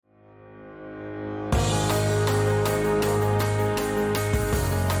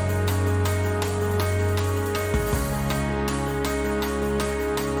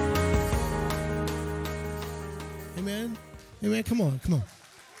Amen. Come on, come on.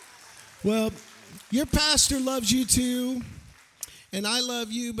 Well, your pastor loves you too, and I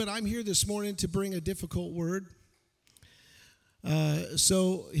love you, but I'm here this morning to bring a difficult word.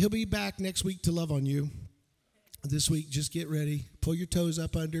 So he'll be back next week to love on you. This week, just get ready. Pull your toes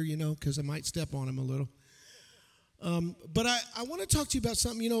up under, because I might step on him a little. But I want to talk to you about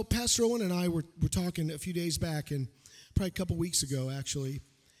something. Pastor Owen and I were talking a few days back, and probably a couple weeks ago, actually.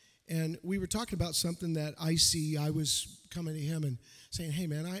 And we were talking about something that I see. I was coming to him and saying, hey,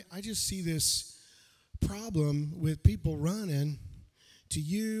 man, I just see this problem with people running to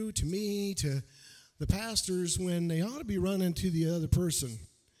you, to me, to the pastors when they ought to be running to the other person.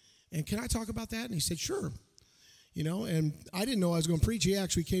 And can I talk about that? And he said, sure. And I didn't know I was going to preach. He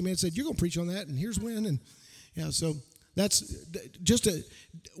actually came in and said, you're going to preach on that, and here's when. And so that's just a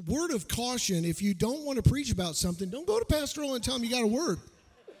word of caution. If you don't want to preach about something, don't go to Pastor Owen and tell him you got a word.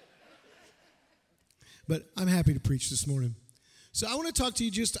 But I'm happy to preach this morning. So I want to talk to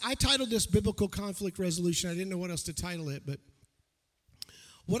you I titled this Biblical Conflict Resolution. I didn't know what else to title it, but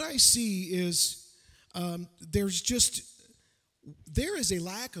what I see is there is a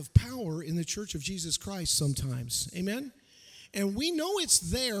lack of power in the Church of Jesus Christ sometimes. Amen? And we know it's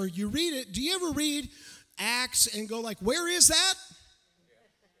there. You read it. Do you ever read Acts and go like, where is that?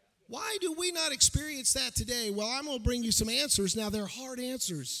 Why do we not experience that today? Well, I'm going to bring you some answers. Now, they're hard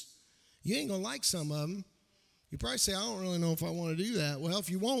answers. You ain't going to like some of them. You probably say, I don't really know if I want to do that. Well, if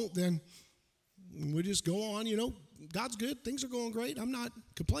you won't, then we just go on. God's good. Things are going great. I'm not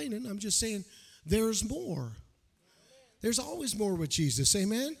complaining. I'm just saying there's more. There's always more with Jesus.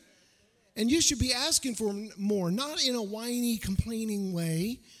 Amen? And you should be asking for more, not in a whiny, complaining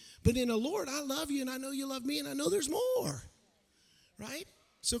way, but in a, Lord, I love you, and I know you love me, and I know there's more. Right?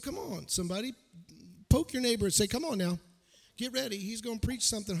 So come on, somebody. Poke your neighbor and say, come on now. Get ready. He's going to preach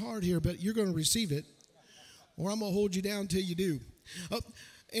something hard here, but you're going to receive it, or I'm going to hold you down till you do.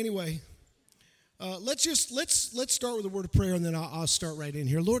 Anyway, let's start with a word of prayer, and then I'll start right in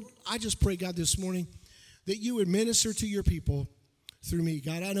here. Lord, I just pray, God, this morning that you would minister to your people through me.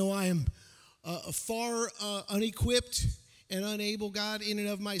 God, I know I am far unequipped and unable, God, in and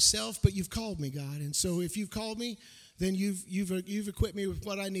of myself, but you've called me, God. And so if you've called me, then you've equipped me with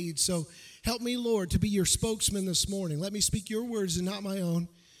what I need. So help me, Lord, to be your spokesman this morning. Let me speak your words and not my own,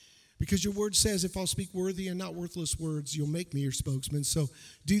 because your word says if I'll speak worthy and not worthless words, you'll make me your spokesman. So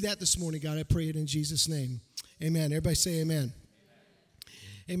do that this morning, God. I pray it in Jesus' name. Amen. Everybody say amen.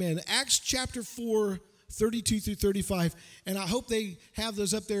 Amen. Acts chapter 4, 32 through 35, and I hope they have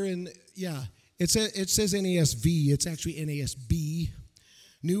those up there it says NASV. It's actually NASB,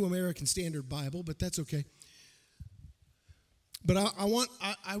 New American Standard Bible, but that's okay. But I want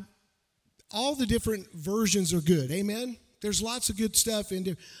all the different versions are good. Amen? There's lots of good stuff in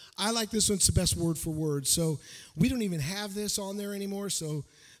there. I like this one. It's the best word for word. So we don't even have this on there anymore. So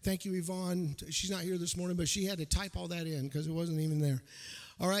thank you, Yvonne. She's not here this morning, but she had to type all that in because it wasn't even there.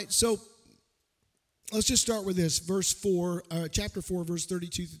 All right, so let's just start with this. Chapter 4, verse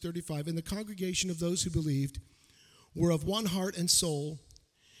 32 through 35. And the congregation of those who believed were of one heart and soul,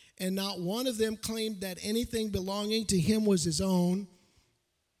 and not one of them claimed that anything belonging to him was his own,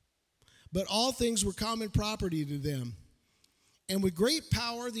 but all things were common property to them. And with great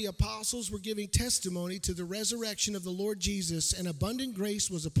power the apostles were giving testimony to the resurrection of the Lord Jesus, and abundant grace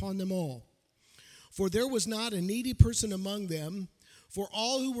was upon them all. For there was not a needy person among them, for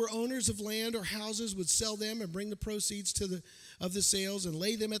all who were owners of land or houses would sell them and bring the proceeds of the sales and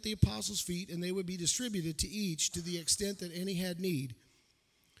lay them at the apostles' feet, and they would be distributed to each to the extent that any had need.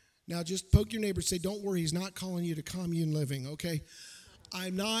 Now, just poke your neighbor and say, don't worry, he's not calling you to commune living, okay?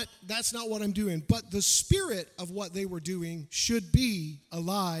 That's not what I'm doing. But the spirit of what they were doing should be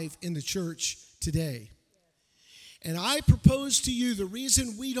alive in the church today. And I propose to you the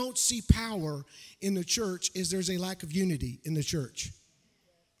reason we don't see power in the church is there's a lack of unity in the church.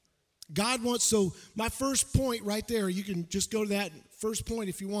 So my first point right there, you can just go to that first point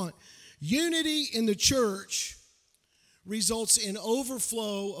if you want. Unity in the church results in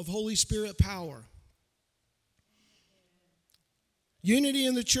overflow of Holy Spirit power. Unity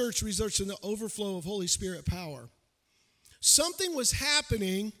in the church results in the overflow of Holy Spirit power. Something was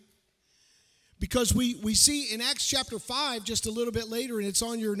happening because we see in Acts chapter 5 just a little bit later, and it's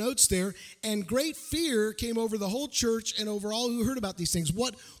on your notes there, and great fear came over the whole church and over all who heard about these things.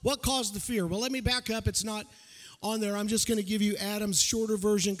 What caused the fear? Well, let me back up. It's not on there. I'm just going to give you Adam's shorter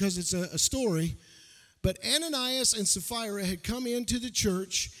version because it's a story. But Ananias and Sapphira had come into the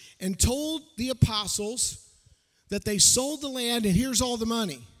church and told the apostles that they sold the land and here's all the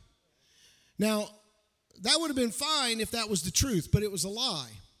money. Now, that would have been fine if that was the truth, but it was a lie.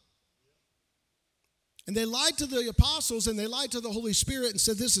 And they lied to the apostles and they lied to the Holy Spirit and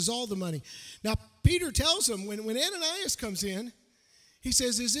said, this is all the money. Now, Peter tells them, when Ananias comes in, he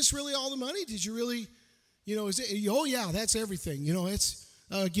says, is this really all the money? Did you really, is it? Oh, yeah, that's everything. It's,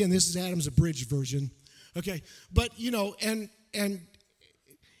 again, this is Adam's abridged version. Okay, but, and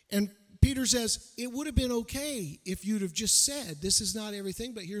Peter says, it would have been okay if you'd have just said, this is not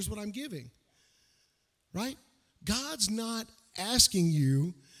everything, but here's what I'm giving. Right? God's not asking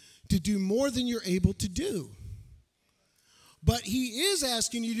you to do more than you're able to do. But he is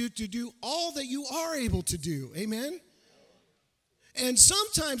asking you to do all that you are able to do. Amen? And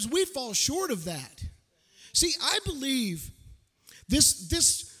sometimes we fall short of that. See, I believe this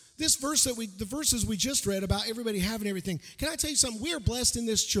verse the verses we just read about everybody having everything. Can I tell you something? We are blessed in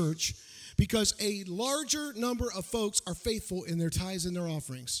this church because a larger number of folks are faithful in their tithes and their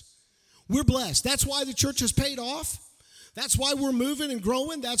offerings. We're blessed. That's why the church has paid off. That's why we're moving and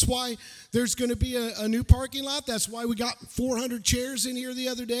growing. That's why there's going to be a new parking lot. That's why we got 400 chairs in here the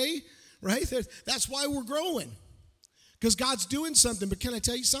other day, right? That's why we're growing, because God's doing something. But can I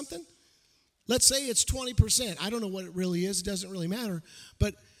tell you something? Let's say it's 20%. I don't know what it really is. It doesn't really matter.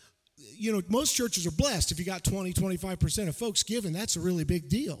 But, most churches are blessed if you got 20, 25% of folks giving. That's a really big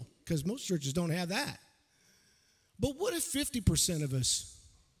deal because most churches don't have that. But what if 50% of us,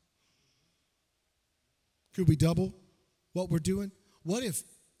 could we double what we're doing? What if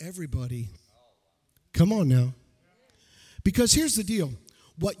everybody, come on now. Because here's the deal.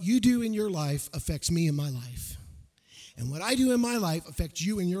 What you do in your life affects me in my life. And what I do in my life affects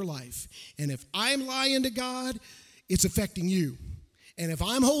you in your life. And if I'm lying to God, it's affecting you. And if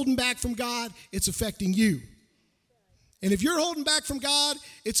I'm holding back from God, it's affecting you. And if you're holding back from God,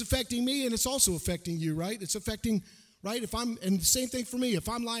 it's affecting me, and it's also affecting you, right? It's affecting, right? And the same thing for me. If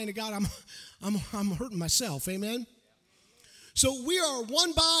I'm lying to God, I'm hurting myself. Amen? So we are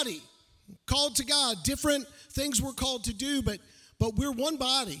one body, called to God. Different things we're called to do, but we're one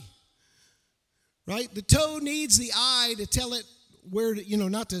body, right? The toe needs the eye to tell it where to,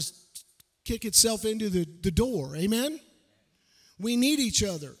 not to kick itself into the door. Amen? We need each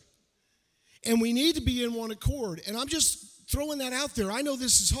other, and we need to be in one accord. And I'm just throwing that out there. I know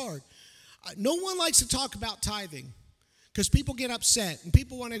this is hard. No one likes to talk about tithing, because people get upset and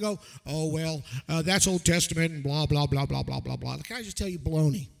people want to go, oh, well, that's Old Testament and blah, blah, blah, blah, blah, blah, blah. Can I just tell you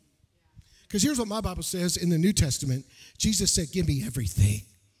baloney? Because here's what my Bible says in the New Testament. Jesus said, give me everything.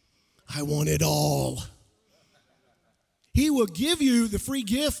 I want it all. He will give you the free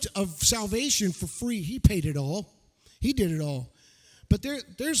gift of salvation for free. He paid it all. He did it all. But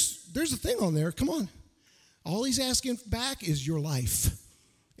there's a thing on there. Come on. All he's asking back is your life.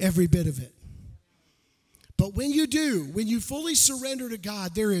 Every bit of it. But when you fully surrender to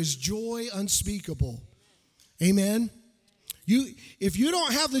God, there is joy unspeakable. Amen? If you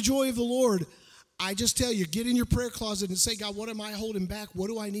don't have the joy of the Lord, I just tell you, get in your prayer closet and say, God, what am I holding back? What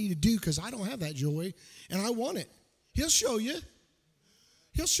do I need to do? Because I don't have that joy, and I want it. He'll show you.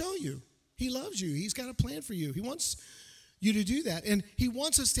 He'll show you. He loves you. He's got a plan for you. He wants you to do that, and he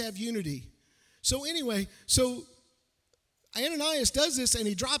wants us to have unity. So anyway, Ananias does this, and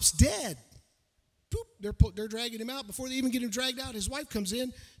he drops dead. Boop, they're dragging him out. Before they even get him dragged out, his wife comes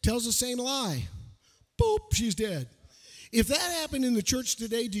in, tells the same lie. Boop, she's dead. If that happened in the church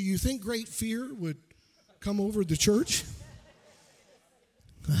today, do you think great fear would come over the church?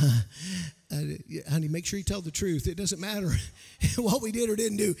 Honey, make sure you tell the truth. It doesn't matter what we did or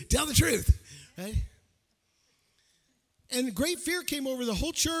didn't do. Tell the truth, right? And great fear came over the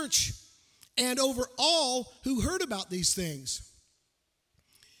whole church and over all who heard about these things.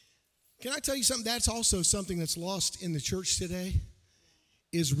 Can I tell you something? That's also something that's lost in the church today,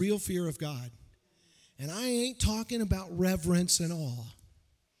 is real fear of God. And I ain't talking about reverence and awe.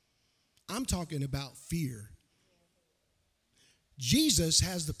 I'm talking about fear. Jesus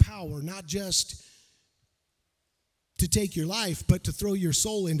has the power not just to take your life, but to throw your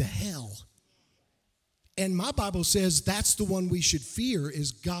soul into hell. And my Bible says that's the one we should fear,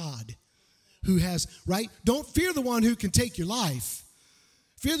 is God, who has, right? Don't fear the one who can take your life.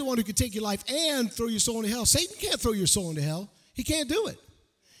 Fear the one who can take your life and throw your soul into hell. Satan can't throw your soul into hell. He can't do it.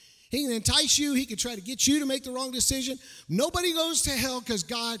 He can entice you. He can try to get you to make the wrong decision. Nobody goes to hell because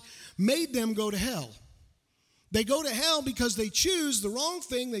God made them go to hell. They go to hell because they choose the wrong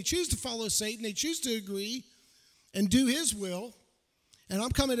thing. They choose to follow Satan. They choose to agree and do his will. And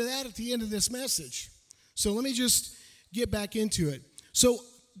I'm coming to that at the end of this message. So let me just get back into it.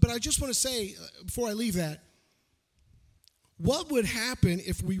 But I just want to say, before I leave that, what would happen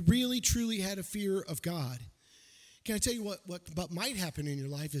if we really, truly had a fear of God? Can I tell you what might happen in your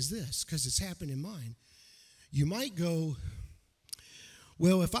life is this, because it's happened in mine. You might go,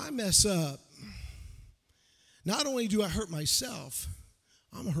 well, if I mess up, not only do I hurt myself,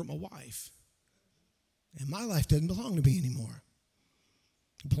 I'm going to hurt my wife. And my life doesn't belong to me anymore.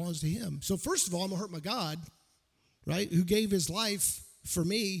 It belongs to him. So first of all, I'm going to hurt my God, right, who gave his life for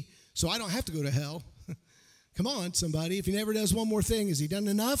me so I don't have to go to hell. Come on, somebody. If he never does one more thing, has he done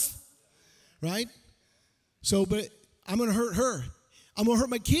enough? Right? So, but I'm going to hurt her. I'm going to hurt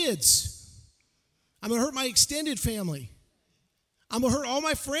my kids. I'm going to hurt my extended family. I'm going to hurt all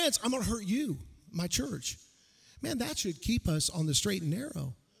my friends. I'm going to hurt you, my church. Man, that should keep us on the straight and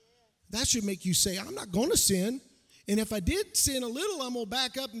narrow. That should make you say, I'm not going to sin. And if I did sin a little, I'm going to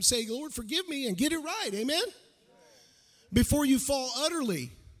back up and say, Lord, forgive me and get it right. Amen? Before you fall utterly.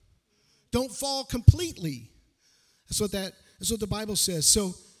 Don't fall completely. That's what the Bible says.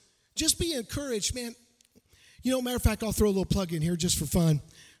 So just be encouraged, man. You know, matter of fact, I'll throw a little plug in here just for fun.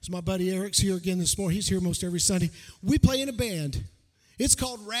 So my buddy Eric's here again this morning. He's here most every Sunday. We play in a band. It's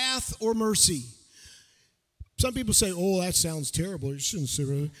called Wrath or Mercy. Some people say, oh, that sounds terrible. You shouldn't say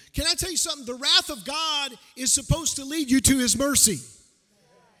that. Can I tell you something? The wrath of God is supposed to lead you to his mercy.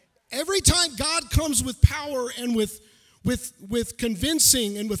 Every time God comes with power and with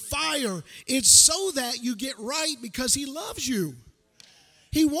convincing and with fire, it's so that you get right because he loves you.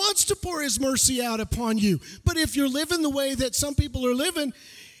 He wants to pour his mercy out upon you. But if you're living the way that some people are living,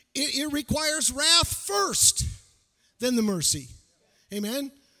 it requires wrath first, then the mercy.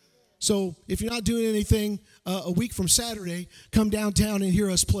 Amen? So if you're not doing anything, a week from Saturday, come downtown and hear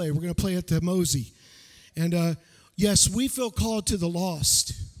us play. We're going to play at the Mosey. And yes, we feel called to the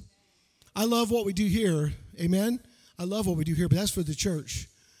lost. I love what we do here. Amen? I love what we do here, but that's for the church.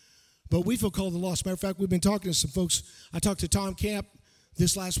 But we feel called to the lost. Matter of fact, we've been talking to some folks. I talked to Tom Camp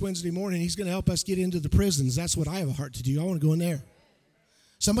this last Wednesday morning. He's going to help us get into the prisons. That's what I have a heart to do. I want to go in there.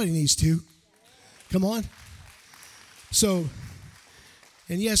 Somebody needs to. Come on. So,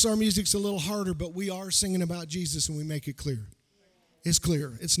 and yes, our music's a little harder, but we are singing about Jesus and we make it clear. It's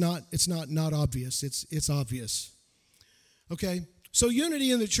clear. It's not obvious. It's obvious. Okay? So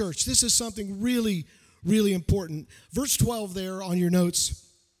unity in the church. This is something really, really important. Verse 12 there on your notes.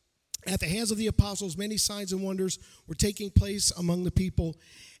 At the hands of the apostles, many signs and wonders were taking place among the people,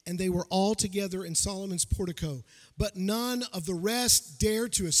 and they were all together in Solomon's portico. But none of the rest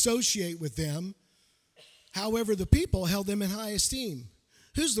dared to associate with them. However, the people held them in high esteem.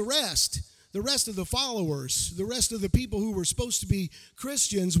 Who's the rest? The rest of the followers, the rest of the people who were supposed to be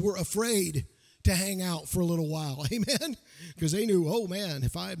Christians were afraid to hang out for a little while. Amen? Because they knew, oh man,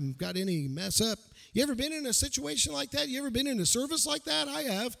 if I've got any mess up. You ever been in a situation like that? You ever been in a service like that? I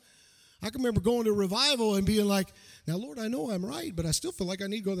have. I can remember going to revival and being like, now, Lord, I know I'm right, but I still feel like I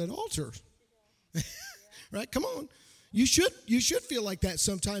need to go to that altar. Right? Come on. You should feel like that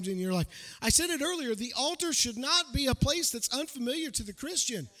sometimes in your life. I said it earlier, the altar should not be a place that's unfamiliar to the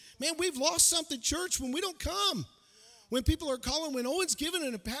Christian. Man, we've lost something, church, when we don't come. When people are calling, when Owen's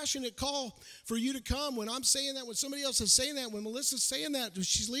giving a passionate call for you to come, when I'm saying that, when somebody else is saying that, when Melissa's saying that, when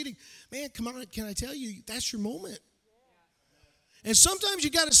she's leading, man, come on, can I tell you, that's your moment. And sometimes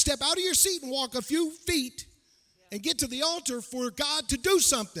you got to step out of your seat and walk a few feet and get to the altar for God to do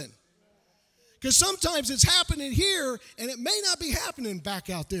something. Because sometimes it's happening here and it may not be happening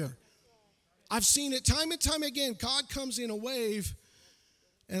back out there. I've seen it time and time again. God comes in a wave,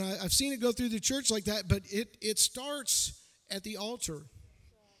 and I've seen it go through the church like that, but it starts at the altar.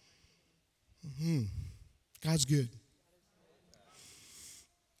 God's good.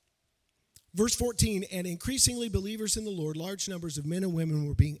 Verse 14, and increasingly believers in the Lord, large numbers of men and women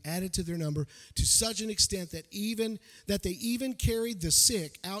were being added to their number to such an extent that they even carried the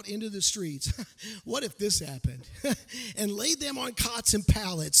sick out into the streets. What if this happened? And laid them on cots and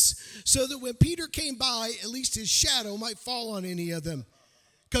pallets so that when Peter came by, at least his shadow might fall on any of them.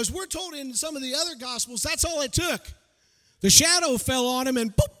 Because we're told in some of the other gospels, that's all it took. The shadow fell on them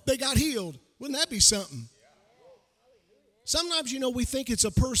and boop, they got healed. Wouldn't that be something? Sometimes, we think it's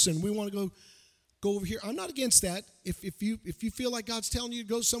a person. We want to go over here. I'm not against that. If you feel like God's telling you to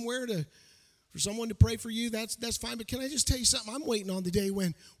go somewhere for someone to pray for you, that's fine. But can I just tell you something? I'm waiting on the day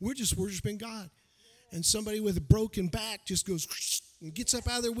when we're just worshiping God, and somebody with a broken back just goes and gets up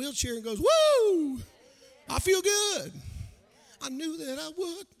out of their wheelchair and goes, "Woo! I feel good. I knew that I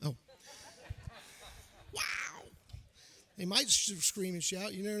would." Oh, wow! They might scream and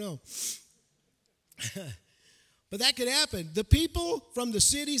shout. You never know. But that could happen. The people from the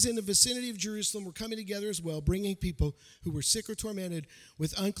cities in the vicinity of Jerusalem were coming together as well, bringing people who were sick or tormented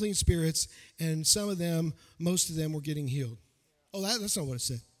with unclean spirits, and most of them were getting healed. Oh, that's not what it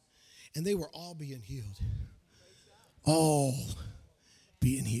said. And they were all being healed. All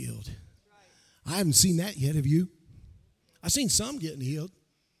being healed. I haven't seen that yet, have you? I've seen some getting healed.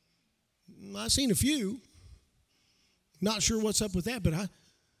 I've seen a few. Not sure what's up with that, but I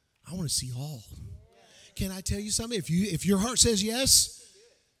want to see all. Can I tell you something? If your heart says yes,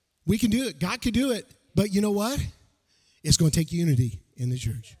 we can do it. God can do it. But you know what? It's going to take unity in the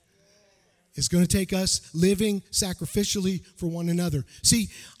church. It's going to take us living sacrificially for one another. See,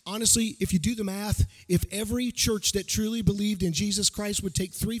 honestly, if you do the math, if every church that truly believed in Jesus Christ would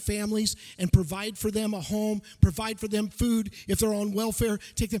take 3 families and provide for them a home, provide for them food, if they're on welfare,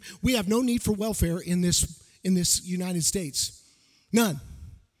 take them. We have no need for welfare in this United States. None.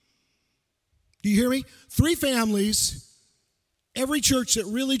 Do you hear me? 3 families, every church that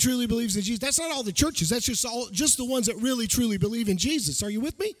really truly believes in Jesus. That's not all the churches. That's just the ones that really truly believe in Jesus. Are you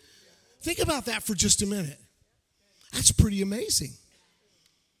with me? Think about that for just a minute. That's pretty amazing.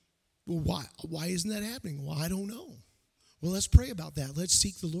 Well, why isn't that happening? Well, I don't know. Well, let's pray about that. Let's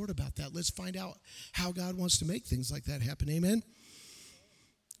seek the Lord about that. Let's find out how God wants to make things like that happen. Amen?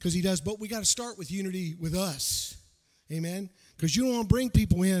 Because he does. But we got to start with unity with us. Amen? Because you don't want to bring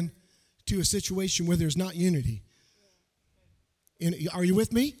people in to a situation where there's not unity. Are you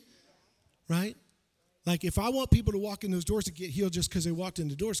with me? Right? Like if I want people to walk in those doors to get healed just because they walked in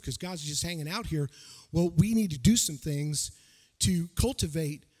the doors because God's just hanging out here, well, we need to do some things to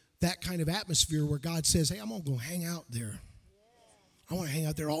cultivate that kind of atmosphere where God says, hey, I'm going to go hang out there. I want to hang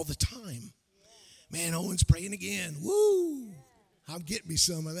out there all the time. Man, Owen's praying again. Woo! I'm getting me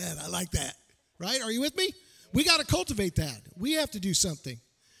some of that. I like that. Right? Are you with me? We got to cultivate that. We have to do something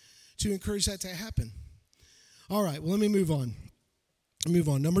to encourage that to happen. All right, well, let me move on.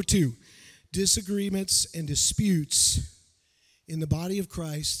 Number 2. Disagreements and disputes in the body of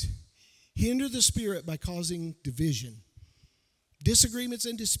Christ hinder the Spirit by causing division. Disagreements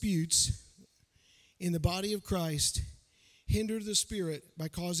and disputes in the body of Christ hinder the Spirit by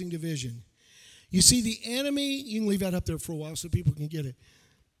causing division. You see, the enemy, you can leave that up there for a while so people can get it.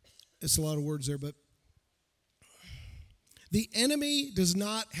 It's a lot of words there, but the enemy does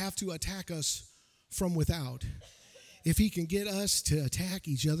not have to attack us from without if he can get us to attack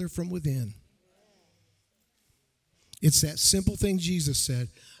each other from within. It's that simple thing Jesus said,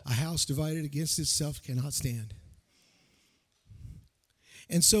 a house divided against itself cannot stand.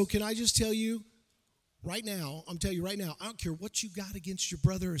 And so can I just tell you right now, I don't care what you got against your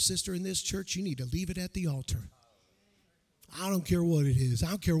brother or sister in this church, you need to leave it at the altar. I don't care what it is. I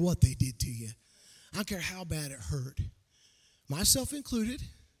don't care what they did to you. I don't care how bad it hurt. Myself included.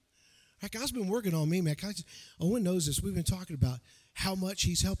 Like God's been working on me, man. Owen knows this. We've been talking about how much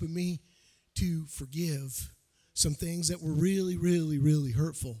he's helping me to forgive some things that were really, really, really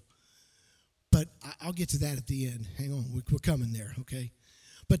hurtful. But I'll get to that at the end. Hang on, we're coming there, okay?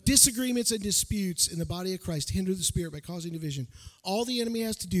 But disagreements and disputes in the body of Christ hinder the Spirit by causing division. All the enemy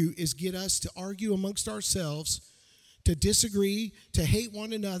has to do is get us to argue amongst ourselves, to disagree, to hate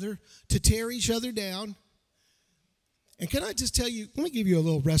one another, to tear each other down. And can I just tell you, let me give you a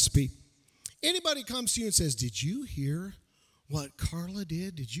little recipe. Anybody comes to you and says, did you hear what Carla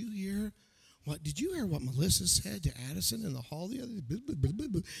did? Did you hear what Melissa said to Addison in the hall the other day?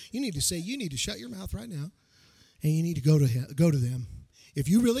 You need to shut your mouth right now, and you need to go to them. If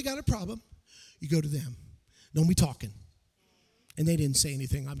you really got a problem, you go to them. Don't be talking. And they didn't say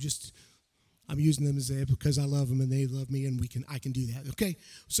anything. I'm using them as a because I love them and they love me, and I can do that. Okay,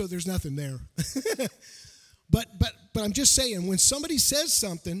 so there's nothing there. but I'm just saying, when somebody says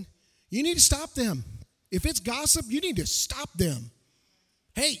something, you need to stop them. If it's gossip, you need to stop them.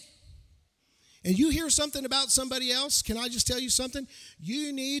 Hey. And you hear something about somebody else, can I just tell you something?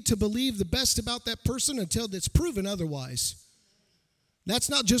 You need to believe the best about that person until it's proven otherwise. That's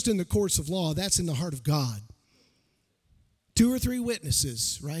not just in the courts of law, that's in the heart of God. 2 or 3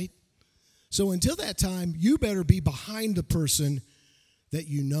 witnesses, right? So until that time, you better be behind the person that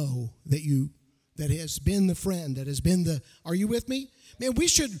you know, that has been the friend, that has been are you with me? Man, we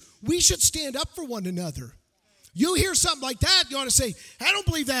should stand up for one another. You hear something like that, you ought to say, I don't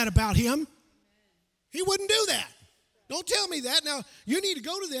believe that about him. He wouldn't do that. Don't tell me that. Now, you need to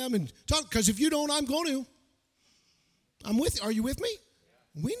go to them and talk, because if you don't, I'm going to. Are you with me?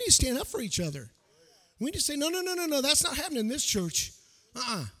 We need to stand up for each other. We need to say, no, that's not happening in this church.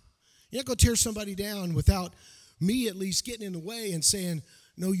 You're not going to tear somebody down without me at least getting in the way and saying,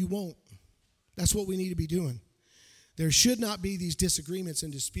 no, you won't. That's what we need to be doing. There should not be these disagreements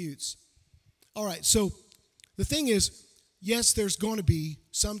and disputes. All right, so the thing is, yes, there's going to be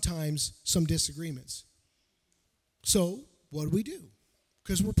sometimes some disagreements. So what do?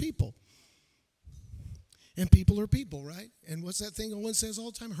 Because we're people. And people are people, right? And what's that thing Owen says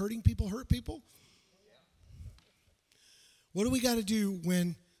all the time? Hurting people hurt people? What do we got to do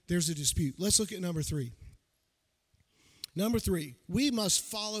when there's a dispute? Let's look at number 3. Number 3, we must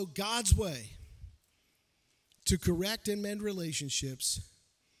follow God's way to correct and mend relationships,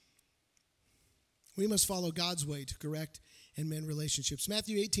 we must follow God's way to correct and mend relationships.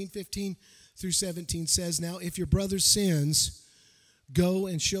 Matthew 18:15 through 17 says, "Now if your brother sins, go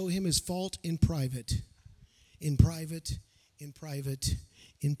and show him his fault in private." In private, in private,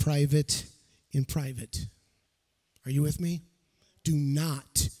 in private, in private. Are you with me? Do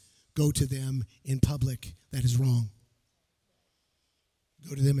not go to them in public. That is wrong.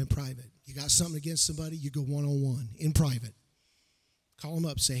 Go to them in private. You got something against somebody, you go one-on-one in private. Call them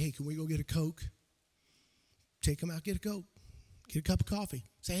up, say, "Hey, can we go get a Coke?" Take them out, get a Coke. Get a cup of coffee.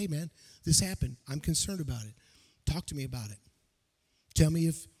 Say, "Hey, man, this happened. I'm concerned about it. Talk to me about it. Tell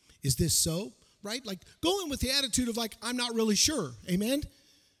me is this so?" Right? Like, go in with the attitude of like, "I'm not really sure." Amen?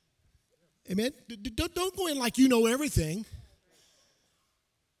 Amen? Don't go in like you know everything.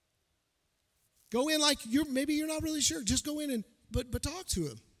 Go in like maybe you're not really sure. Just go in and but talk to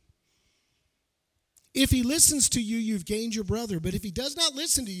him. If he listens to you, you've gained your brother. But if he does not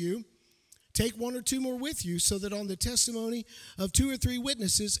listen to you, take one or two more with you, so that on the testimony of 2 or 3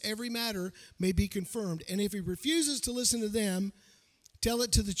 witnesses, every matter may be confirmed. And if he refuses to listen to them, tell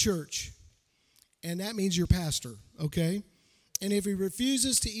it to the church. And that means your pastor, okay? And if he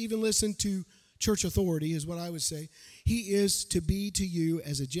refuses to even listen to church authority, is what I would say, he is to be to you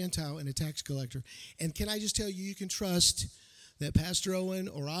as a Gentile and a tax collector. And can I just tell you, you can trust that Pastor Owen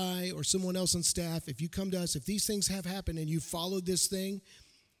or I or someone else on staff, if you come to us, if these things have happened and you followed this thing,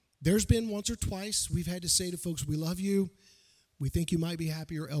 there's been once or twice we've had to say to folks, "We love you. We think you might be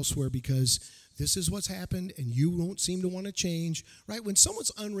happier elsewhere because this is what's happened and you won't seem to want to change." Right? When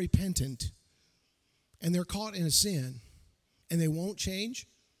someone's unrepentant and they're caught in a sin and they won't change,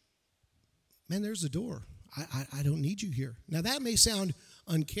 man, there's the door. I don't need you here. Now, that may sound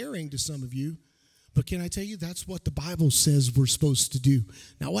uncaring to some of you, but can I tell you, that's what the Bible says we're supposed to do.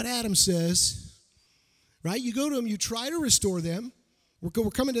 Now, what Adam says, right? You go to them, you try to restore them. We're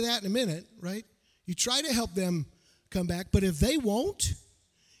coming to that in a minute, right? You try to help them come back, but if they won't,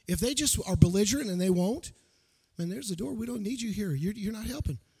 if they just are belligerent and they won't, man, there's the door. We don't need you here. You're not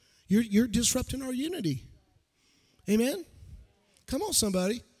helping. You're disrupting our unity. Amen? Come on,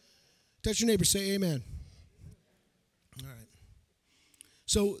 somebody. Touch your neighbor, say amen. All right.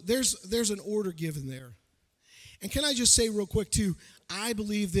 So there's an order given there. And can I just say real quick, too, I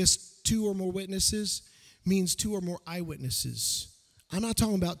believe this 2 or more witnesses means 2 or more eyewitnesses. I'm not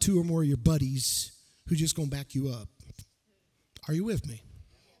talking about 2 or more of your buddies who just going to back you up. Are you with me?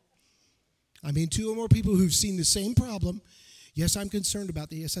 I mean 2 or more people who've seen the same problem. Yes, I'm concerned about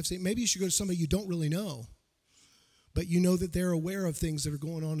the Yes, I've seen. Maybe you should go to somebody you don't really know, but you know that they're aware of things that are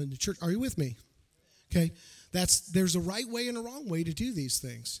going on in the church. Are you with me? Okay, there's a right way and a wrong way to do these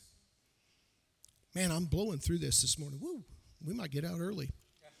things. Man, I'm blowing through this morning. Woo, we might get out early.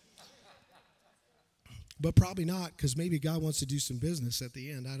 But probably not, because maybe God wants to do some business at the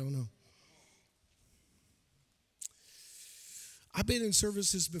end. I don't know. I've been in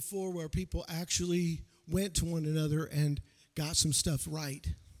services before where people actually went to one another and got some stuff right.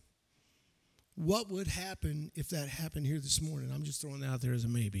 What would happen if that happened here this morning? I'm just throwing it out there as a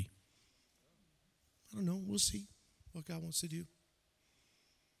maybe. I don't know. We'll see what God wants to do.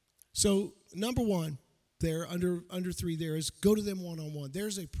 So, number 1, there, under 3 there is go to them one-on-one.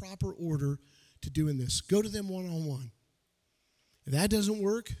 There's a proper order to doing this. Go to them one-on-one. If that doesn't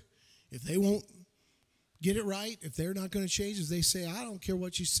work, if they won't get it right, if they're not going to change, if they say, "I don't care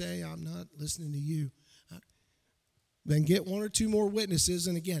what you say, I'm not listening to you," then get 1 or 2 more witnesses.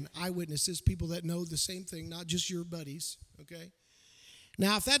 And again, eyewitnesses, people that know the same thing, not just your buddies, okay?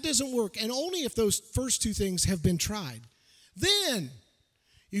 Now, if that doesn't work, and only if those first 2 things have been tried, then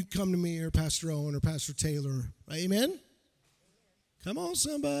you come to me or Pastor Owen or Pastor Taylor. Amen? Come on,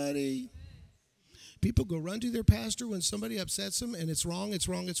 somebody. People go run to their pastor when somebody upsets them, and it's wrong, it's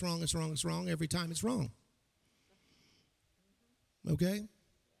wrong, it's wrong, it's wrong, it's wrong. Every time it's wrong. Okay?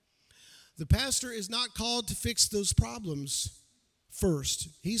 The pastor is not called to fix those problems first.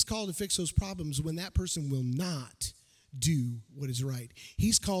 He's called to fix those problems when that person will not do what is right.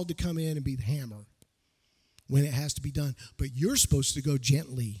 He's called to come in and be the hammer when it has to be done. But you're supposed to go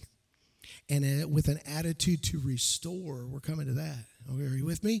gently and with an attitude to restore. We're coming to that. Okay, are you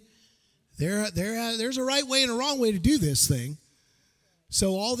with me? There's a right way and a wrong way to do this thing.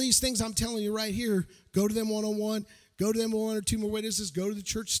 So all these things I'm telling you right here, go to them one-on-one, go to them 1 or 2 more witnesses, go to the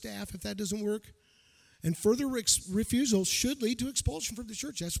church staff if that doesn't work. And further refusal should lead to expulsion from the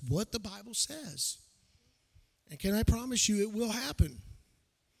church. That's what the Bible says. And can I promise you it will happen?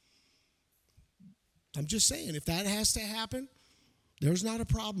 I'm just saying, if that has to happen, there's not a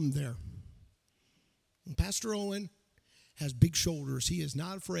problem there. And Pastor Owen has big shoulders. He is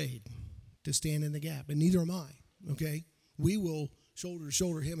not afraid to stand in the gap, and neither am I. okay? We will shoulder to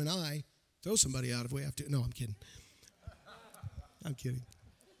shoulder, him and I, throw somebody out if we have to. No, I'm kidding. I'm kidding.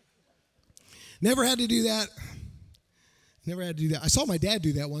 Never had to do that. Never had to do that. I saw my dad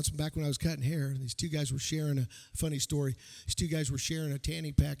do that once back when I was cutting hair. These two guys were sharing a funny story. These two guys were sharing a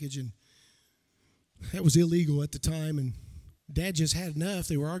tanning package, and that was illegal at the time, and Dad just had enough.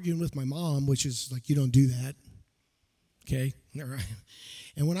 They were arguing with my mom, which is like, you don't do that. Okay? All right.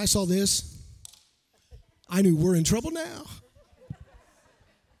 And when I saw this, I knew we're in trouble now.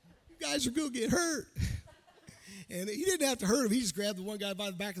 You guys are going to get hurt. And he didn't have to hurt him. He just grabbed the one guy by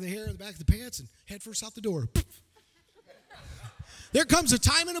the back of the hair and the back of the pants and head first out the door. There comes a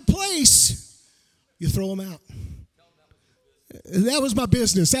time and a place. You throw them out. That was my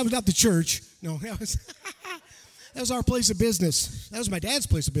business. That was not the church. No, that was our place of business. That was my dad's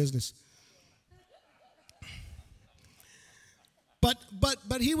place of business. But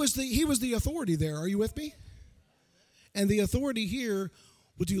he was the authority there. Are you with me? And the authority here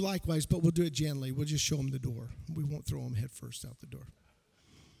will do likewise, but we'll do it gently. We'll just show them the door. We won't throw them head first out the door.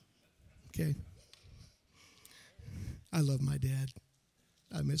 Okay? I love my dad.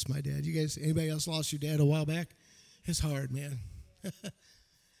 I miss my dad. You guys, anybody else lost your dad a while back? It's hard, man.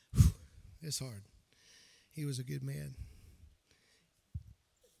 It's hard. He was a good man.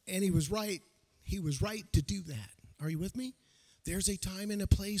 And he was right. He was right to do that. Are you with me? There's a time and a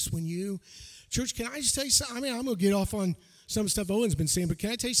place when you... Church, can I just tell you something? I mean, I'm going to get off on some stuff Owen's been saying, but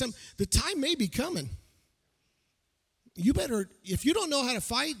can I tell you something? The time may be coming. You better, if you don't know how to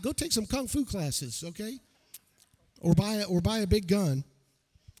fight, go take some kung fu classes, okay? Or buy a big gun,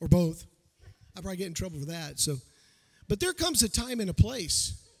 or both. I'll probably get in trouble for that. But there comes a time and a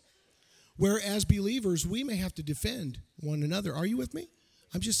place where, as believers, we may have to defend one another. Are you with me?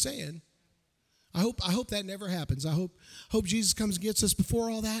 I'm just saying. I hope that never happens. I hope Jesus comes and gets us before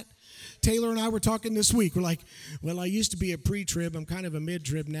all that. Taylor and I were talking this week. We're like, well, I used to be a pre-trib. I'm kind of a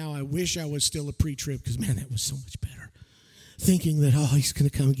mid-trib now. I wish I was still a pre-trib because, man, that was so much better. Thinking that, he's going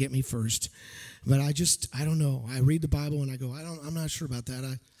to come and get me first. But I don't know. I read the Bible and I go, I'm not sure about that.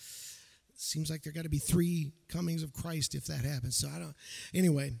 It seems like there got to be 3 comings of Christ if that happens. So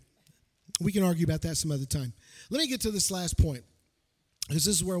anyway, we can argue about that some other time. Let me get to this last point because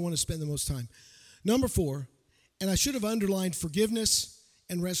this is where I want to spend the most time. Number 4, and I should have underlined forgiveness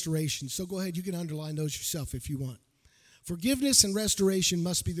and restoration. So go ahead, you can underline those yourself if you want. Forgiveness and restoration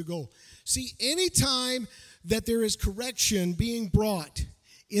must be the goal. See, anytime that there is correction being brought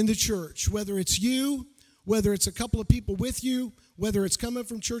in the church, whether it's you, whether it's a couple of people with you, whether it's coming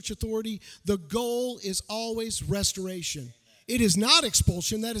from church authority, the goal is always restoration. It is not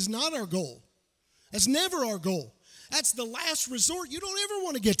expulsion. That is not our goal. That's never our goal. That's the last resort. You don't ever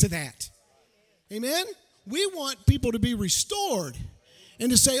want to get to that. Amen? We want people to be restored and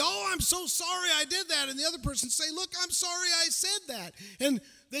to say, I'm so sorry I did that. And the other person say, look, I'm sorry I said that. And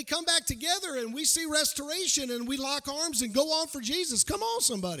they come back together and we see restoration and we lock arms and go on for Jesus. Come on,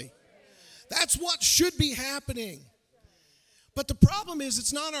 somebody. That's what should be happening. But the problem is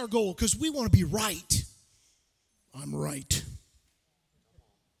it's not our goal because we want to be right. I'm right.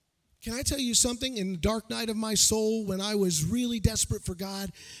 Can I tell you something? In the dark night of my soul, when I was really desperate for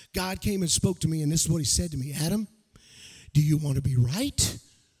God, God came and spoke to me, and this is what he said to me. Adam, do you want to be right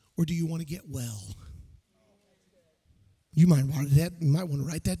or do you want to get well? You might want to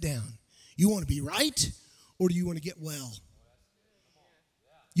write that down. You want to be right or do you want to get well?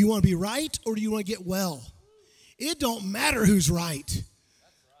 You want to be right or do you want to get well? It don't matter who's right.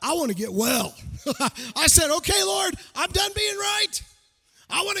 I want to get well. I said, okay, Lord, I'm done being right.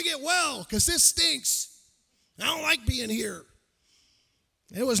 I want to get well because this stinks. I don't like being here.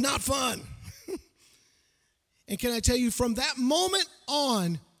 It was not fun. And can I tell you, from that moment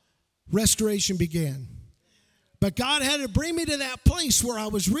on, restoration began. But God had to bring me to that place where I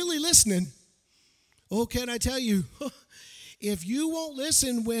was really listening. Oh, can I tell you, if you won't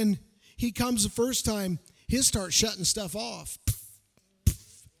listen when he comes the first time, he'll start shutting stuff off.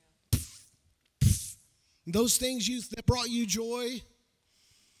 Those things that brought you joy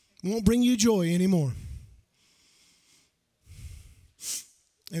won't bring you joy anymore.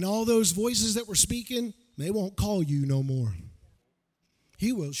 And all those voices that were speaking, they won't call you no more.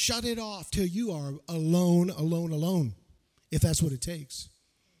 He will shut it off till you are alone, alone, alone, if that's what it takes.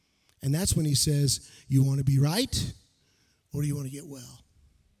 And that's when he says, you want to be right or do you want to get well?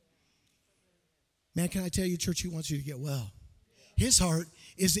 Man, can I tell you, church, he wants you to get well. His heart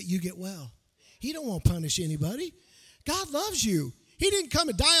is that you get well. He don't want to punish anybody. God loves you. He didn't come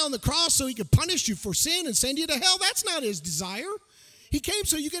and die on the cross so he could punish you for sin and send you to hell. That's not his desire. He came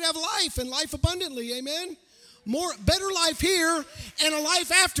so you could have life and life abundantly. Amen? better life here and a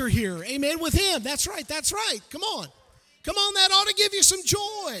life after here. Amen. With him. That's right. That's right. Come on. Come on. That ought to give you some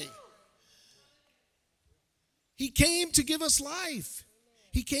joy. He came to give us life.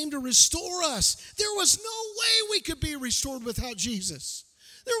 He came to restore us. There was no way we could be restored without Jesus.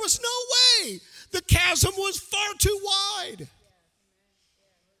 There was no way. The chasm was far too wide.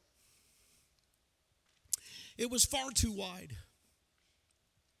 It was far too wide.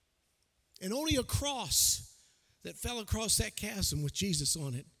 And only a cross that fell across that chasm with Jesus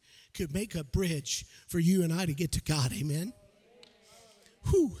on it could make a bridge for you and I to get to God. Amen?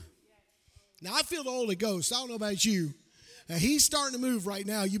 Whew. Now, I feel the Holy Ghost. I don't know about you. He's starting to move right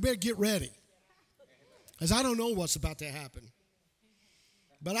now. You better get ready. Because I don't know what's about to happen.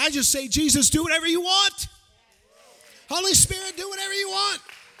 But I just say, Jesus, do whatever you want. Holy Spirit, do whatever you want.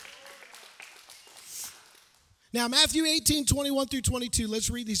 Now, Matthew 18, 21 through 22. Let's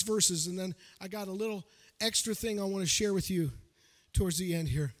read these verses. And then I got a little extra thing I want to share with you towards the end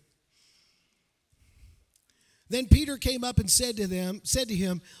here. Then Peter came up and said to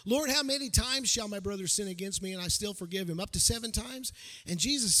him, Lord, how many times shall my brother sin against me and I still forgive him? Up to 7 times? And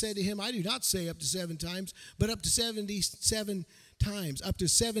Jesus said to him, I do not say up to 7 times, but up to 77 times. Up to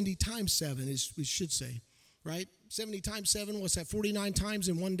 70 times 7, we should say, right? 70 times 7, what's that? 49 times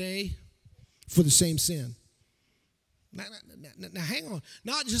in one day for the same sin. Now hang on.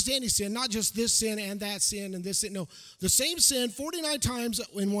 Not just any sin, not just this sin and that sin and this sin. No, the same sin 49 times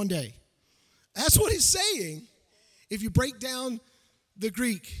in one day. That's what he's saying. If you break down the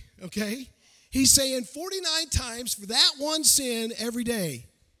Greek, okay? He's saying 49 times for that one sin every day.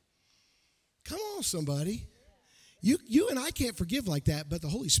 Come on, somebody. You and I can't forgive like that, but the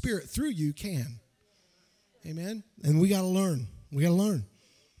Holy Spirit through you can. Amen? And we got to learn. We got to learn.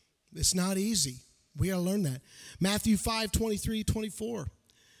 It's not easy. We got to learn that. Matthew 5, 23, 24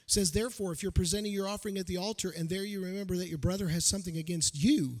 says, therefore, if you're presenting your offering at the altar and there you remember that your brother has something against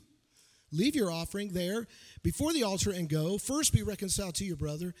you, leave your offering there before the altar and go. First be reconciled to your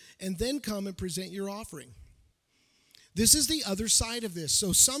brother and then come and present your offering. This is the other side of this.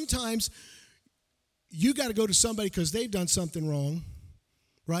 So sometimes you got to go to somebody because they've done something wrong,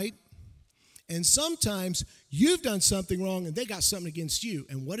 right? And sometimes you've done something wrong and they got something against you.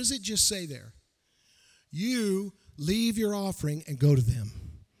 And what does it just say there? You leave your offering and go to them.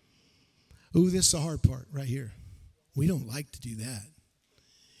 Ooh, this is the hard part right here. We don't like to do that.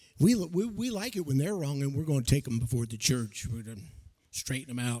 We like it when they're wrong and we're going to take them before the church. We're going to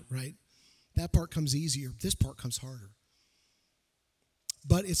straighten them out, right? That part comes easier. This part comes harder.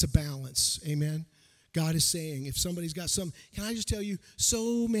 But it's a balance, amen? God is saying if somebody's got some, can I just tell you,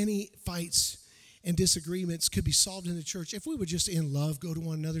 so many fights and disagreements could be solved in the church if we would just in love go to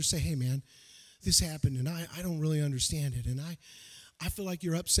one another, say, hey man, this happened and I don't really understand it. And I feel like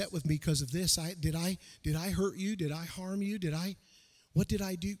you're upset with me because of this. Did I hurt you? Did I harm you? What did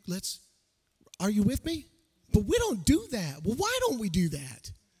I do? Are you with me? But we don't do that. Well, why don't we do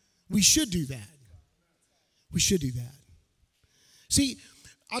that? We should do that. We should do that. See,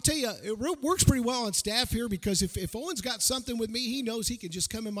 I'll tell you, it works pretty well on staff here because if Owen's got something with me, he knows he can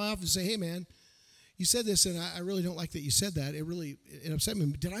just come in my office and say, hey, man, you said this and I really don't like that you said that. It upset me.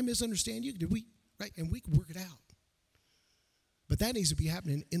 Did I misunderstand you? Did we? Right? And we can work it out. But that needs to be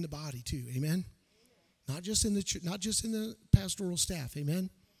happening in the body too. Amen? Not just in the pastoral staff,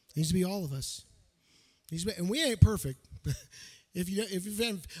 amen. It needs to be all of us. And we ain't perfect. if you've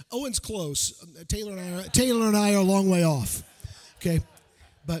been, Owen's close. Taylor and I are a long way off. Okay,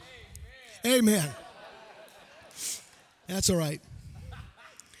 but amen. That's all right.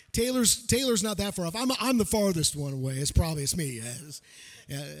 Taylor's not that far off. I'm the farthest one away. It's me.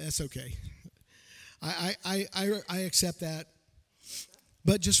 Yeah, that's okay. I accept that.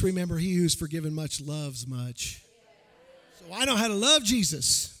 But just remember, he who's forgiven much loves much. So I know how to love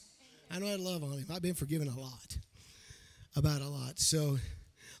Jesus. I know how to love on him. I've been forgiven a lot. So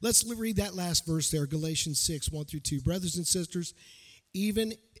let's read that last verse there, Galatians 6, 1 through 2. Brothers and sisters,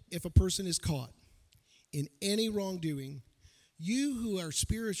 even if a person is caught in any wrongdoing, you who are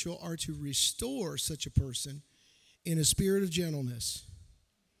spiritual are to restore such a person in a spirit of gentleness.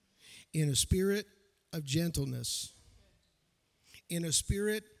 In a spirit of gentleness. In a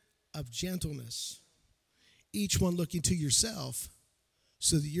spirit of gentleness, each one looking to yourself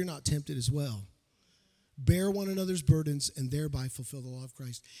so that you're not tempted as well. Bear one another's burdens and thereby fulfill the law of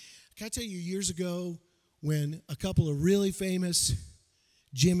Christ. Can I tell you, years ago when a couple of really famous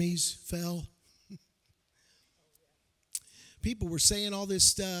Jimmys fell, people were saying all this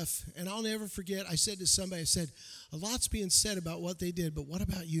stuff, and I'll never forget, I said to somebody, I said, a lot's being said about what they did, but what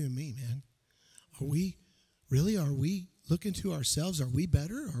about you and me, man? Are we looking to ourselves? Are we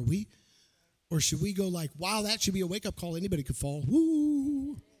better? Or should we go like, wow, that should be a wake-up call. Anybody could fall.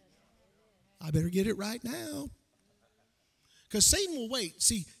 Woo! I better get it right now. Because Satan will wait.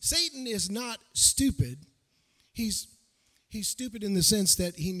 See, Satan is not stupid. He's stupid in the sense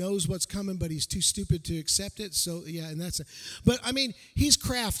that he knows what's coming, but he's too stupid to accept it. So, yeah, and that's it. But, I mean, he's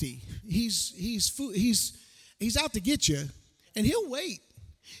crafty. He's out to get you, and he'll wait.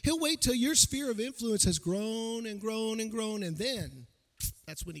 He'll wait till your sphere of influence has grown and grown and grown, and then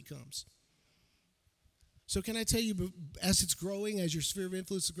that's when he comes. So can I tell you, as it's growing, as your sphere of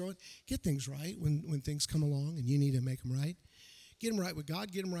influence is growing, get things right when things come along and you need to make them right. Get them right with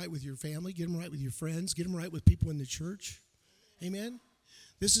God. Get them right with your family. Get them right with your friends. Get them right with people in the church. Amen?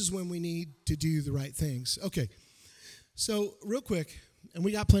 This is when we need to do the right things. Okay, so real quick, and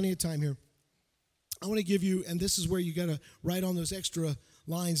we got plenty of time here. I want to give you, and this is where you got to write on those extra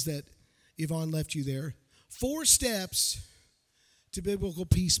lines that Yvonne left you there. 4 steps to biblical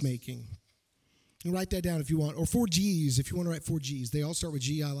peacemaking. You can write that down if you want. Or 4 G's if you want to write 4 G's. They all start with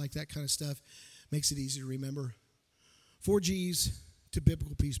G. I like that kind of stuff. Makes it easy to remember. 4 G's to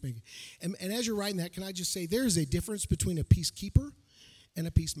biblical peacemaking. And as you're writing that, can I just say there is a difference between a peacekeeper and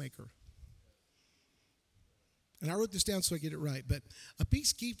a peacemaker. And I wrote this down so I get it right. But a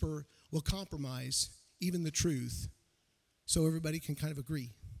peacekeeper will compromise even the truth so everybody can kind of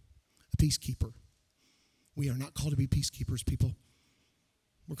agree. A peacekeeper. We are not called to be peacekeepers, people.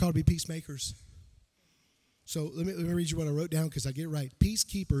 We're called to be peacemakers. So let me read you what I wrote down because I get it right.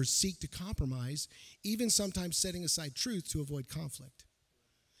 Peacekeepers seek to compromise, even sometimes setting aside truth to avoid conflict.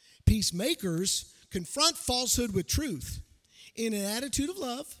 Peacemakers confront falsehood with truth in an attitude of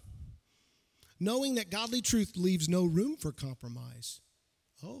love, knowing that godly truth leaves no room for compromise.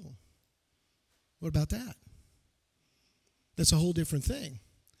 Oh, what about that? That's a whole different thing.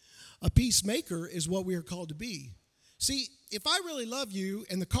 A peacemaker is what we are called to be. See, if I really love you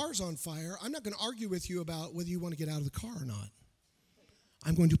and the car's on fire, I'm not going to argue with you about whether you want to get out of the car or not.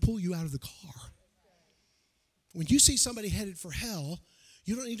 I'm going to pull you out of the car. When you see somebody headed for hell,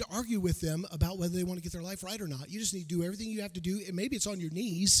 you don't need to argue with them about whether they want to get their life right or not. You just need to do everything you have to do, and maybe it's on your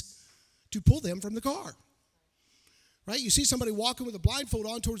knees, to pull them from the car. Right? You see somebody walking with a blindfold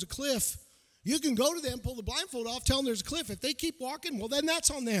on towards a cliff, you can go to them, pull the blindfold off, tell them there's a cliff. If they keep walking, well, then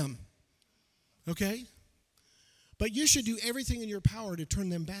that's on them. Okay? But you should do everything in your power to turn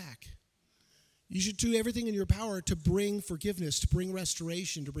them back. You should do everything in your power to bring forgiveness, to bring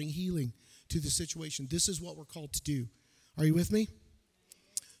restoration, to bring healing to the situation. This is what we're called to do. Are you with me?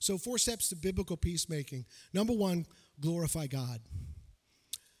 So 4 steps to biblical peacemaking. Number 1, glorify God.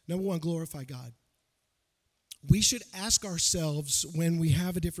 Number 1, glorify God. We should ask ourselves when we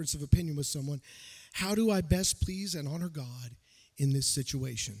have a difference of opinion with someone, how do I best please and honor God in this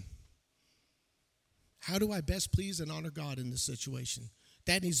situation? How do I best please and honor God in this situation?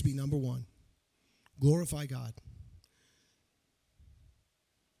 That needs to be number 1. Glorify God.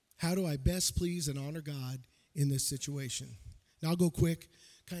 How do I best please and honor God in this situation? Now, I'll go quick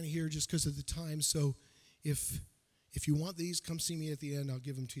kind of here just because of the time. So if you want these, come see me at the end. I'll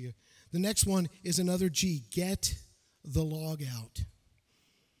give them to you. The next one is another G. Get the log out.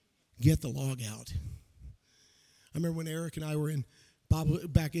 Get the log out. I remember when Eric and I were in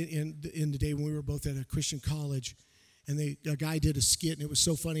back in the day when we were both at a Christian college, and a guy did a skit, and it was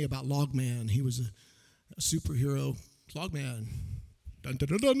so funny about Logman. He was a superhero. Logman. Dun, dun,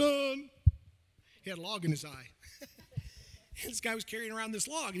 dun, dun, dun. He had a log in his eye. And this guy was carrying around this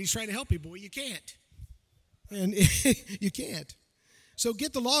log, and he's trying to help people. Well, you can't. And you can't. So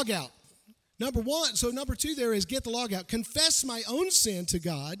get the log out. Number 2 there is get the log out. Confess my own sin to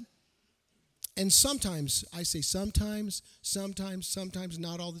God. And sometimes, I say sometimes,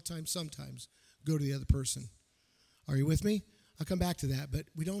 not all the time, sometimes, go to the other person. Are you with me? I'll come back to that, but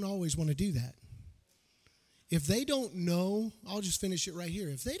we don't always want to do that. If they don't know, I'll just finish it right here.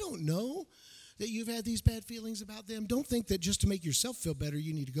 If they don't know that you've had these bad feelings about them, don't think that just to make yourself feel better,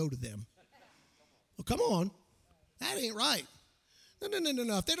 you need to go to them. Well, come on. That ain't right. No.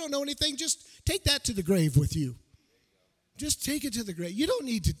 If they don't know anything, just take that to the grave with you. Just take it to the grave. You don't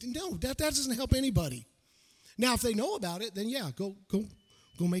need to. No, that doesn't help anybody. Now, if they know about it, then yeah, go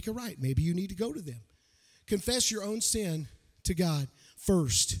make it right. Maybe you need to go to them. Confess your own sin to God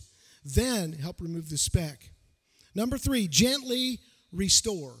first. Then help remove the speck. Number 3, gently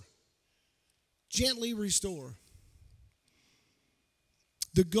restore. Gently restore.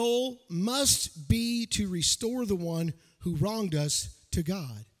 The goal must be to restore the one who wronged us to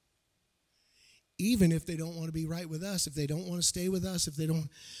God. Even if they don't want to be right with us, if they don't want to stay with us,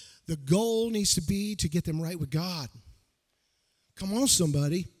 the goal needs to be to get them right with God. Come on,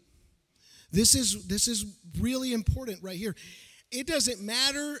 somebody. This is really important right here. It doesn't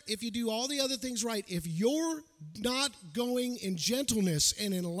matter if you do all the other things right. If you're not going in gentleness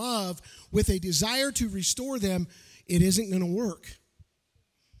and in love with a desire to restore them, it isn't going to work.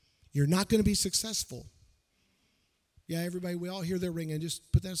 You're not going to be successful. Yeah, everybody, we all hear their ringing. Just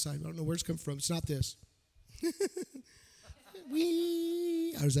put that aside. I don't know where it's come from. It's not this.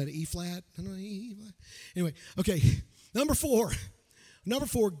 Wee. Or is that an E flat? I don't know, E flat. Anyway, okay. Number four,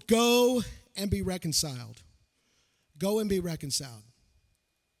 go and be reconciled. Go and be reconciled.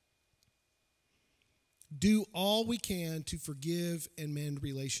 Do all we can to forgive and mend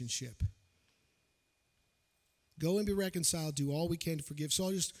relationship. Go and be reconciled. Do all we can to forgive. So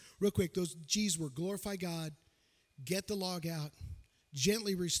I'll just, real quick, those G's were glorify God, get the log out,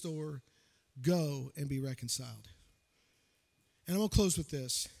 gently restore, go and be reconciled. And I'm going to close with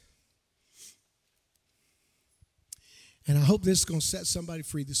this. And I hope this is going to set somebody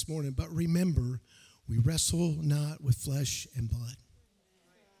free this morning. But remember, we wrestle not with flesh and blood,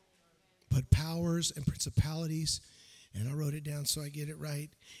 but powers and principalities, and I wrote it down so I get it right,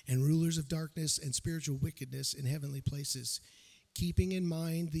 and rulers of darkness and spiritual wickedness in heavenly places, keeping in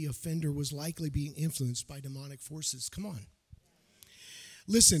mind the offender was likely being influenced by demonic forces. Come on.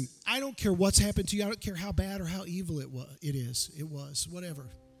 Listen, I don't care what's happened to you. I don't care how bad or how evil it was, whatever,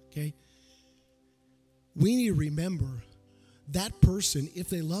 okay? We need to remember that person, if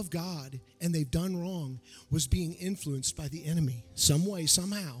they love God and they've done wrong, was being influenced by the enemy some way,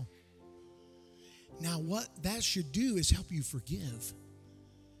 somehow. Now, what that should do is help you forgive,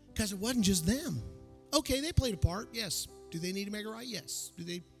 because it wasn't just them. Okay, they played a part, yes. Do they need to make it right? Yes. Do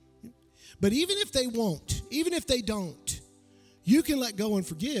they? But even if they won't, even if they don't, you can let go and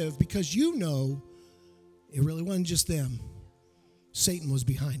forgive, because you know it really wasn't just them. Satan was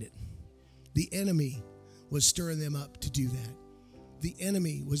behind it. The enemy was stirring them up to do that. The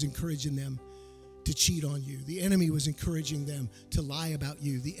enemy was encouraging them to cheat on you. The enemy was encouraging them to lie about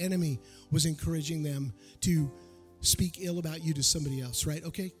you. The enemy was encouraging them to speak ill about you to somebody else, right?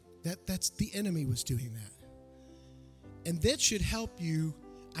 Okay, that's the enemy was doing that. And that should help you.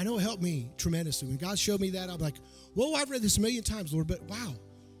 I know it helped me tremendously. When God showed me that, I'm like, whoa, I've read this a million times, Lord, but wow.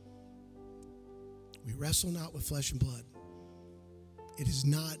 We wrestle not with flesh and blood. It is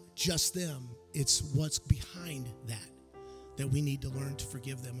not just them. It's what's behind that we need to learn to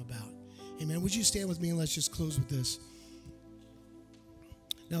forgive them about. Amen. Would you stand with me and let's just close with this.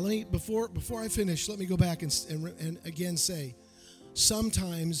 Now, let me before I finish, let me go back and again say,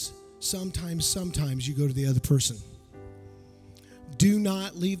 sometimes you go to the other person. Do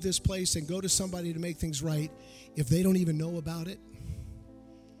not leave this place and go to somebody to make things right if they don't even know about it.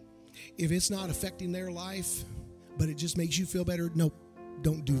 If it's not affecting their life, but it just makes you feel better, nope,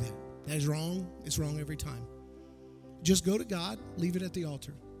 don't do that. That is wrong. It's wrong every time. Just go to God, leave it at the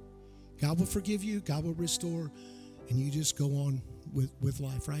altar. God will forgive you, God will restore, and you just go on with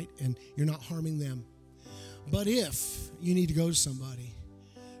life, right? And you're not harming them. But if you need to go to somebody,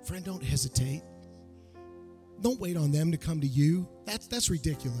 friend, don't hesitate. Don't wait on them to come to you. That's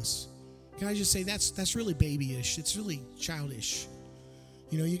ridiculous. Can I just say that's really babyish. It's really childish.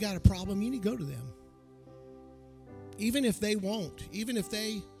 You know, you got a problem, you need to go to them. Even if they won't, even if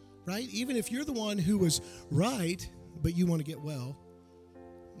they, right? Even if you're the one who was right, but you want to get well,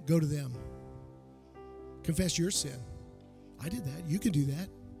 go to them. Confess your sin. I did that. You can do that.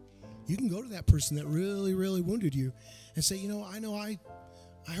 You can go to that person that really, really wounded you and say, you know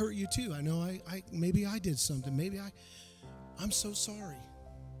I hurt you too. I know maybe I did something. Maybe I'm so sorry.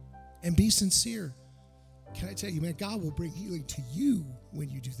 And be sincere. Can I tell you, man, God will bring healing to you when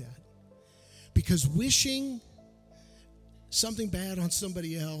you do that. Because wishing something bad on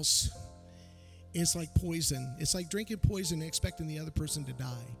somebody else is like poison. It's like drinking poison and expecting the other person to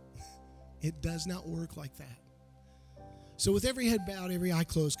die. It does not work like that. So with every head bowed, every eye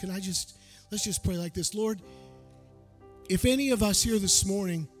closed, let's just pray like this. Lord, if any of us here this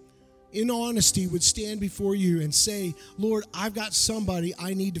morning, in honesty, would stand before you and say, Lord, I've got somebody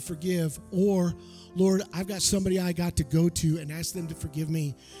I need to forgive, or Lord, I've got somebody I got to go to and ask them to forgive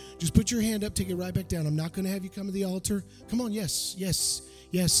me. Just put your hand up, take it right back down. I'm not going to have you come to the altar. Come on, yes.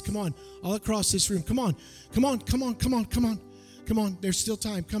 Come on, all across this room. Come on. There's still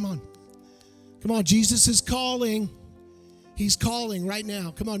time. Come on. Jesus is calling. He's calling right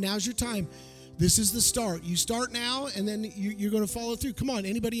now. Come on, now's your time. This is the start. You start now, and then you're going to follow through. Come on,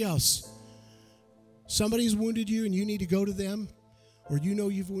 anybody else? Somebody's wounded you, and you need to go to them. Or you know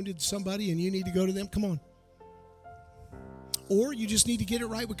you've wounded somebody, and you need to go to them. Come on. Or you just need to get it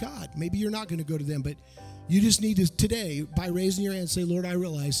right with God. Maybe you're not going to go to them, but you just need to, today, by raising your hand, say, Lord, I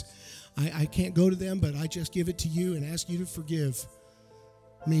realize I can't go to them, but I just give it to you and ask you to forgive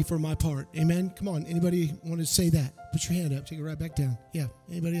me for my part. Amen? Come on. Anybody want to say that? Put your hand up. Take it right back down. Yeah.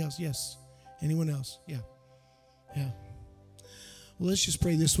 Anybody else? Yes. Anyone else? Yeah. Yeah. Well, let's just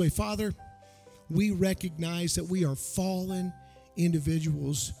pray this way. Father, we recognize that we are fallen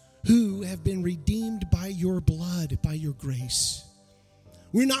individuals who have been redeemed by your blood, by your grace.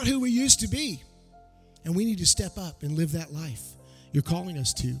 We're not who we used to be, and we need to step up and live that life you're calling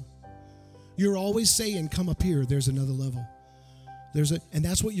us to. You're always saying, come up here, there's another level. And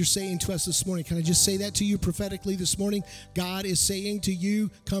that's what you're saying to us this morning. Can I just say that to you prophetically this morning? God is saying to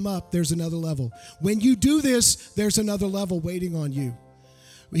you, come up, there's another level. When you do this, there's another level waiting on you.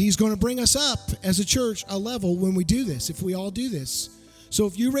 He's going to bring us up as a church a level when we do this, if we all do this. So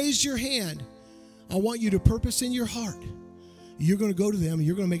if you raised your hand, I want you to purpose in your heart. You're going to go to them and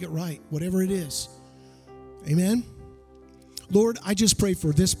you're going to make it right, whatever it is. Amen? Lord, I just pray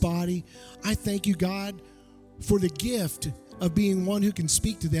for this body. I thank you, God, for the gift of being one who can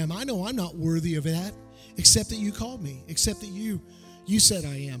speak to them. I know I'm not worthy of that, except that you called me, except that you said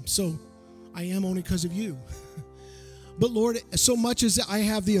I am. So I am only because of you. But Lord, so much as I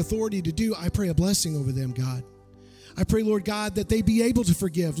have the authority to do, I pray a blessing over them, God. I pray, Lord God, that they be able to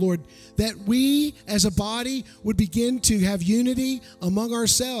forgive, Lord, that we as a body would begin to have unity among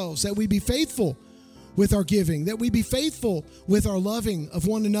ourselves, that we be faithful with our giving, that we be faithful with our loving of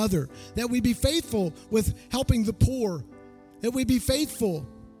one another, that we be faithful with helping the poor, that we be faithful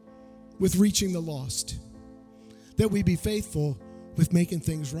with reaching the lost, that we be faithful with making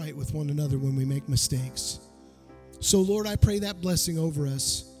things right with one another when we make mistakes. So, Lord, I pray that blessing over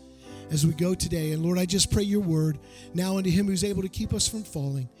us as we go today. And, Lord, I just pray your word now unto him who's able to keep us from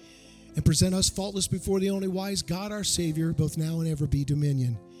falling and present us faultless before the only wise God, our Savior, both now and ever be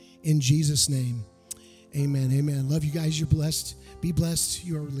dominion. In Jesus' name, amen, amen. Love you guys. You're blessed. Be blessed.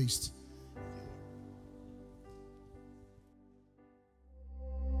 You are released.